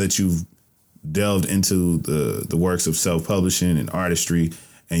know, now that you've delved into the works of self-publishing and artistry,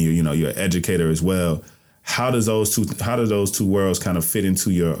 and you're an educator as well? How do those two worlds kind of fit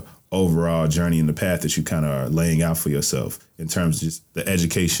into your overall journey and the path that you kind of are laying out for yourself in terms of just the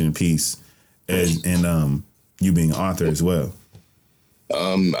education piece and you being an author as well?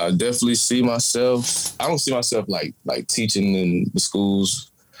 I definitely see myself. I don't see myself like teaching in the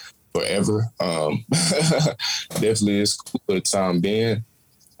schools forever. Definitely it's cool for the time being.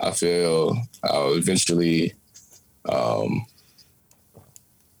 I feel I'll eventually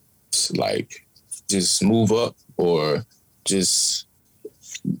like just move up or just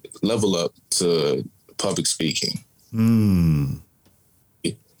level up to public speaking.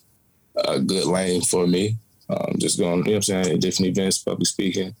 A good lane for me. Just going, you know what I'm saying, different events, public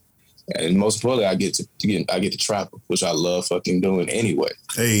speaking. And most importantly, I get to travel, which I love fucking doing anyway.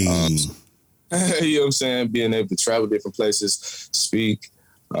 Hey. You know what I'm saying? Being able to travel different places, speak,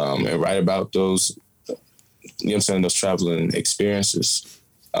 and write about those, you know what I'm saying, those traveling experiences.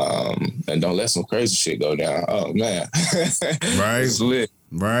 And don't let some crazy shit go down. Oh, man. Right. It's lit.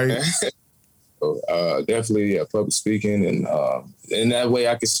 Right. So, definitely public speaking. And in that way,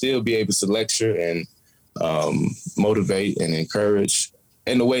 I can still be able to lecture and motivate and encourage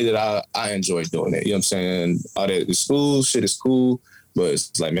in the way that I enjoy doing it. You know what I'm saying? All that the school shit is cool, but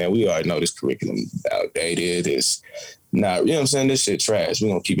it's like, man, we already know this curriculum outdated. It's not, you know what I'm saying? This shit trash. We're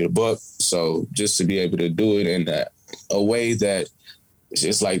going to keep it a buck. So just to be able to do it in a way that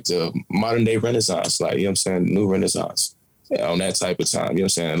it's like the modern day Renaissance, like, you know what I'm saying? New Renaissance on that type of time, you know what I'm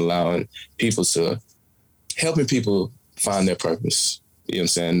saying? Allowing people helping people find their purpose, you know what I'm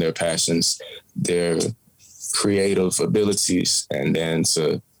saying? Their passions, their creative abilities, and then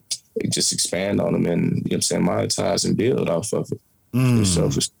to just expand on them and, you know what I'm saying, monetize and build off of it. So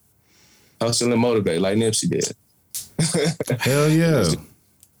hustle and motivate like Nipsey did. Hell yeah.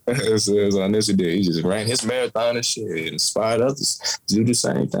 That's what Nipsey did. He just ran his marathon and shit and inspired others to do the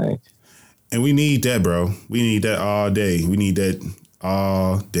same thing. And we need that, bro. We need that all day. We need that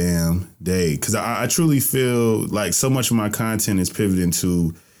all damn day. Because I truly feel like so much of my content is pivoting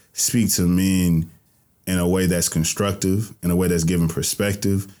to speak to men in a way that's constructive, in a way that's giving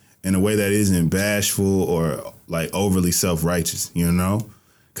perspective, in a way that isn't bashful or like overly self-righteous, you know?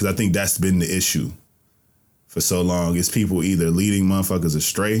 Because I think that's been the issue for so long. It's people either leading motherfuckers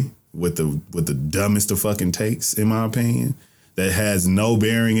astray with the dumbest of fucking takes, in my opinion, that has no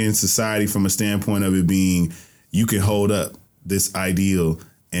bearing in society from a standpoint of it being, you can hold up this ideal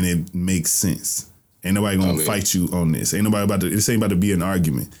and it makes sense. Ain't nobody gonna fight you on this. Ain't nobody this ain't about to be an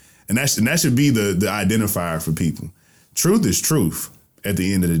argument. And that should be the identifier for people. Truth is truth at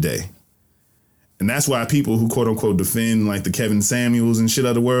the end of the day. And that's why people who quote unquote defend like the Kevin Samuels and shit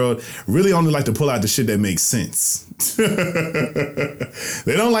of the world really only like to pull out the shit that makes sense.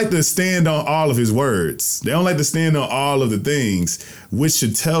 They don't like to stand on all of his words. They don't like to stand on all of the things, which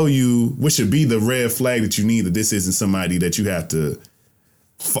should tell you, which should be the red flag that you need, that this isn't somebody that you have to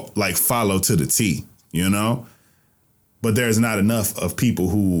follow to the T, you know? But there's not enough of people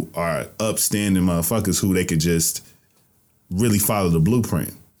who are upstanding motherfuckers who they could just really follow the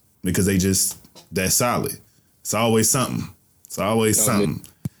blueprint because they're solid. It's always something. It's always something.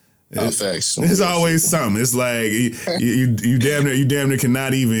 It's always something. It's like you damn near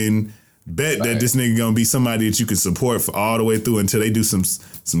cannot even bet that this nigga gonna be somebody that you can support for all the way through until they do some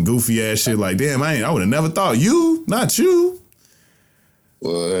goofy ass shit like, damn, I would have never thought you, not you.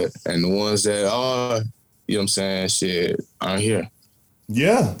 Well, and the ones that are, you know what I'm saying, shit, aren't here.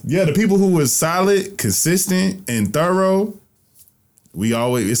 Yeah. The people who was solid, consistent, and thorough, we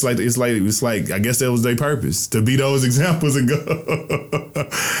always, it's like I guess that was their purpose, to be those examples and go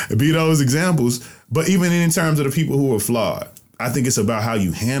be those examples. But even in terms of the people who are flawed, I think it's about how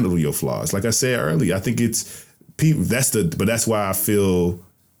you handle your flaws. Like I said earlier, I think it's people. But that's why I feel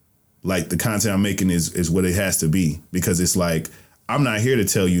like the content I'm making is what it has to be, because it's like, I'm not here to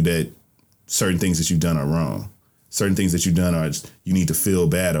tell you that certain things that you've done are wrong. Certain things that you've done are you need to feel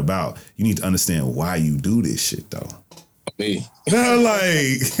bad about. You need to understand why you do this shit though. Me.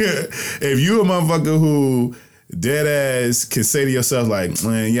 Like, if you a motherfucker who dead ass can say to yourself like,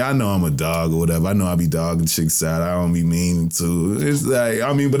 man, yeah, I know I'm a dog or whatever. I know I be dogging chicks side. I don't be meaning to. It's like,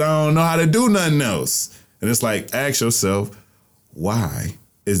 I mean, but I don't know how to do nothing else. And it's like, ask yourself, why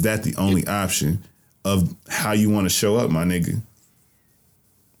is that the only option of how you want to show up, my nigga?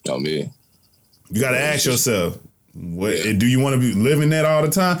 Oh, man. You got to ask yourself, do you want to be living that all the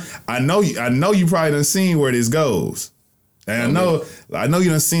time? I know you probably done seen where this goes. And I know you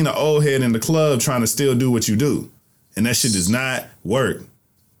done seen an old head in the club trying to still do what you do. And that shit does not work.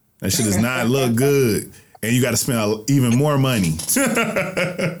 That shit does not look good. And you got to spend even more money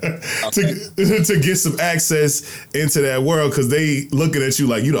to get some access into that world, because they looking at you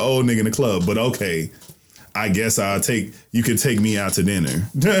like you the old nigga in the club. But okay, I guess you can take me out to dinner.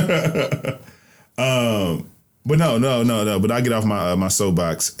 But no. But I get off my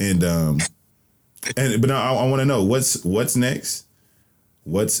soapbox but now I want to know what's next,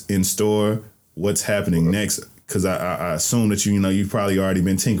 what's in store, what's happening next. Because I assume that you've probably already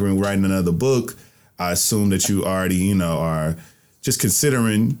been tinkering, writing another book. I assume that you already are just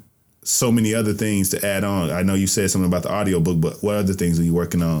considering so many other things to add on. I know you said something about the audiobook, but what other things are you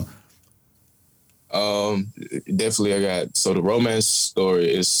working on? Definitely so the romance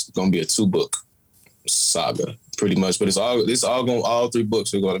story is gonna be a 2-book saga pretty much, but all 3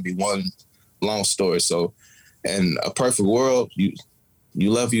 books are gonna be one long story. So in a perfect world, you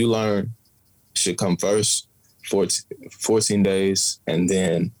love, you learn should come first, 14 days, and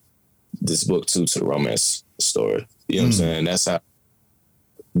then this book 2 to the romance story. You know what I'm saying? That's how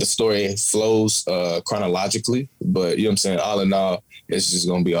the story flows chronologically, but you know what I'm saying, all in all, it's just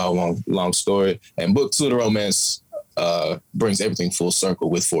gonna be all one long story. And book 2 of the romance brings everything full circle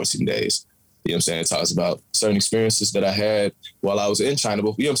with 14 days. You know what I'm saying? It talks about certain experiences that I had while I was in China,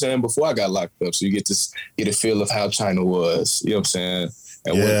 but you know what I'm saying, before I got locked up. So you get a feel of how China was, you know what I'm saying?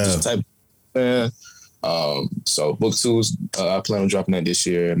 And what this type of so book 2 is I plan on dropping that this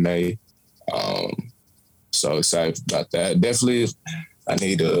year in May. So excited about that. Definitely I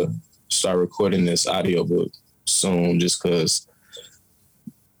need to start recording this audiobook soon, just because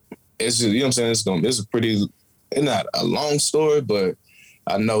it's just, you know what I'm saying, it's not a long story, but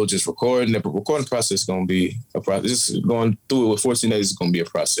I know just the recording process is going to be a process. Just going through it with 14 days is going to be a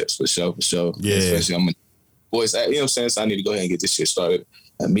process for sure. Yeah. Especially I'm a voice, you know what I'm saying? So I need to go ahead and get this shit started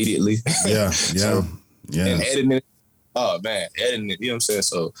immediately. Yeah. And editing it. Oh, man, editing it, you know what I'm saying?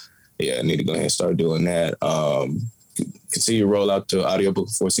 So, yeah, I need to go ahead and start doing that. Continue to roll out the audiobook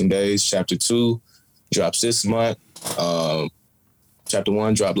for 14 days. Chapter 2 drops this month. Chapter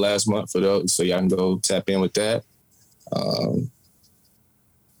 1 dropped last month for those, so y'all can go tap in with that.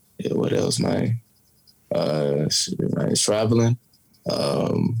 What else, man? Traveling.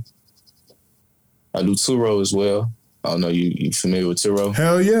 I do Turo as well. I don't know, you familiar with Turo?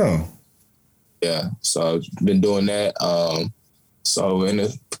 Hell yeah. Yeah, so I've been doing that. So in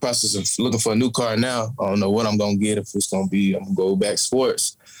the process of looking for a new car now, I don't know what I'm gonna get. If it's gonna be, I'm gonna go back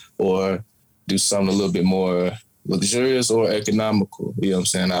sports or do something a little bit more luxurious or economical. You know what I'm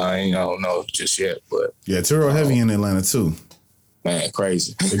saying? I don't know just yet, but yeah, Turo heavy in Atlanta too. Man,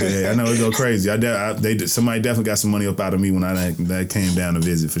 crazy. Yeah, I know it go crazy. Somebody definitely got some money up out of me when that came down to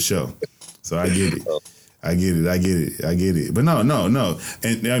visit for sure. So I get it. I get it. But no.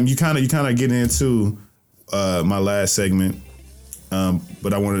 And you kind of get into my last segment.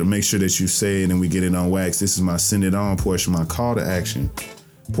 But I wanted to make sure that you say it and we get it on wax. This is my send it on portion, my call to action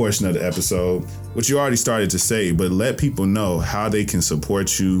portion of the episode, which you already started to say, but let people know how they can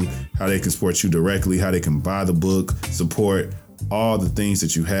support you, how they can support you directly, how they can buy the book, support all the things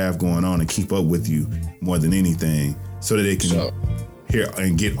that you have going on and keep up with you more than anything so that they can hear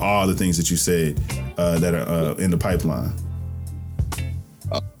and get all the things that you said that are in the pipeline.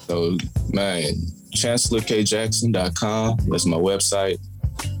 So, man, ChancellorKJackson.com. That's my website.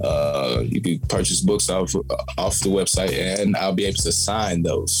 You can purchase books off the website, and I'll be able to sign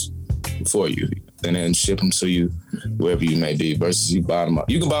those for you and then ship them to you wherever you may be. Versus you buy them up.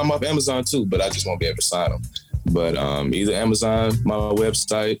 You can buy them off Amazon too, but I just won't be able to sign them. But either Amazon, my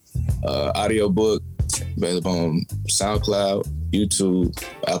website, audiobook, available on SoundCloud, YouTube,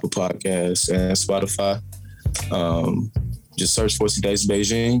 Apple Podcasts, and Spotify. Just search 14 Days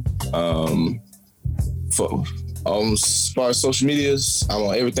Beijing. As far as social medias, I'm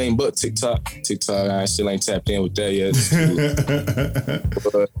on everything but TikTok. I still ain't tapped in with that yet.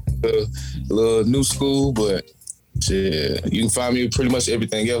 A little new school, but shit, you can find me with pretty much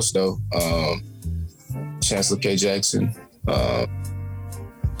everything else though. Chancellor K. Jackson.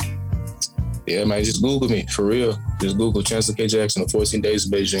 Yeah, man, just Google me for real. Just Google Chancellor K. Jackson, 14 Days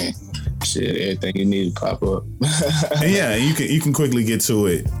of Beijing. Shit, everything you need to pop up. And yeah, you can quickly get to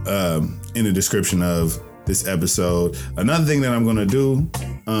it in the description of this episode. Another thing that I'm gonna do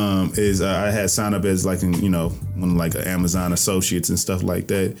is I had signed up as like one of like Amazon associates and stuff like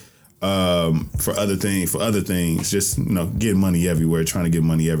that for other things. Just get money everywhere, trying to get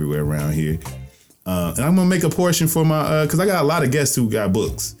money everywhere around here. And I'm gonna make a portion for my because I got a lot of guests who got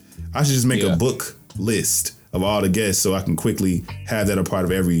books. I should just make a book list of all the guests so I can quickly have that a part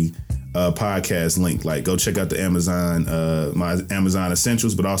of every podcast link. Like go check out the Amazon, my Amazon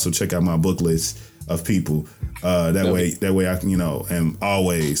Essentials, but also check out my book list of people. That way I can, am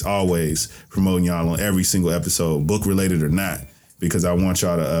always promoting y'all on every single episode, book related or not, because I want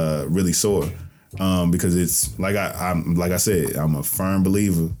y'all to really soar. Because it's like I said, I'm a firm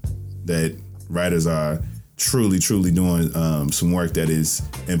believer that writers are truly doing some work that is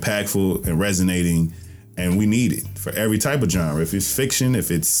impactful and resonating, and we need it for every type of genre. If it's fiction,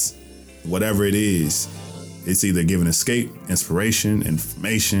 if it's whatever it is, it's either giving escape, inspiration,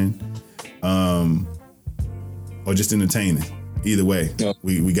 information, or just entertaining. Either way,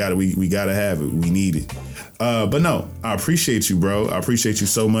 we gotta have it. We need it. But no, I appreciate you, bro. I appreciate you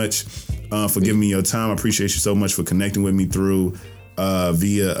so much for giving me your time. I appreciate you so much for connecting with me through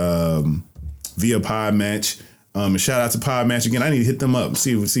via Podmatch. And shout out to Podmatch again. I need to hit them up and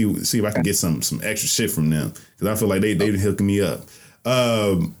see if I can get some extra shit from them, because I feel like they hooking me up.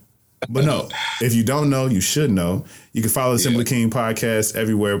 But no, if you don't know, you should know. You can follow the Simply King podcast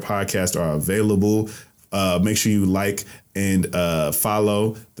everywhere podcasts are available. Make sure you like and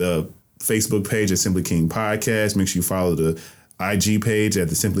follow the Facebook page at Simply King Podcast. Make sure you follow the IG page at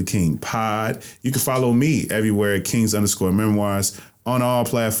the Simply King Pod. You can follow me everywhere at Kings_Memoirs on all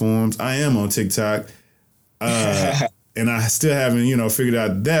platforms. I am on TikTok. And I still haven't, figured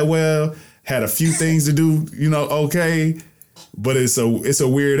out that well. Had a few things to do, okay. But it's a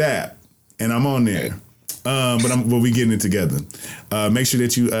weird app, and I'm on there. But we getting it together. Make sure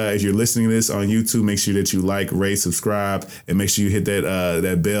that you, as you're listening to this on YouTube, make sure that you like, rate, subscribe, and make sure you hit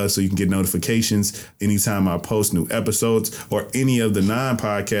that bell so you can get notifications anytime I post new episodes or any of the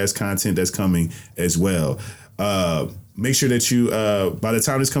non-podcast content that's coming as well. Make sure that you, by the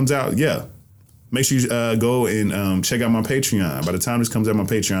time this comes out, make sure you go and check out my Patreon. By the time this comes out, my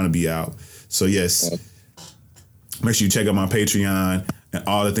Patreon will be out. So yes, make sure you check out my Patreon and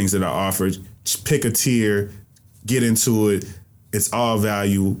all the things that are offered. Just pick a tier, get into it. It's all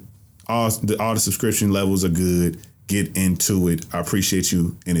value. All the subscription levels are good. Get into it. I appreciate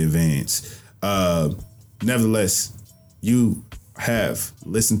you in advance. Nevertheless, you have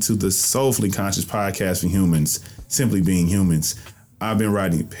listened to the Soulfully Conscious Podcast for Humans, Simply Being Humans. I've been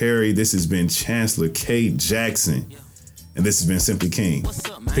Rodney Perry. This has been Chancellor K. Jackson. And this has been Simply King. What's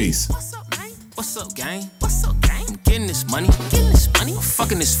up, man? Peace. What's up, man? What's up, gang? What's up, gang? I'm getting this money, I'm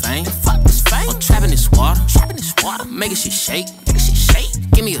fucking this fame, I'm trapping this water, making shit shake,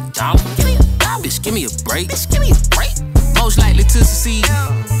 Give me $1, bitch, give me a break, Most likely to succeed,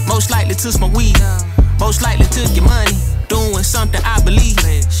 most likely to smoke weed, most likely to get money, doing something I believe.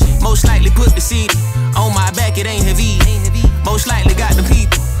 Most likely put the CD on my back, it ain't heavy. Most likely got the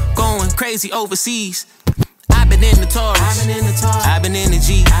people going crazy overseas. I've been in the Taurus, I've been in the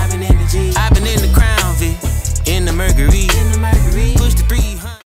G,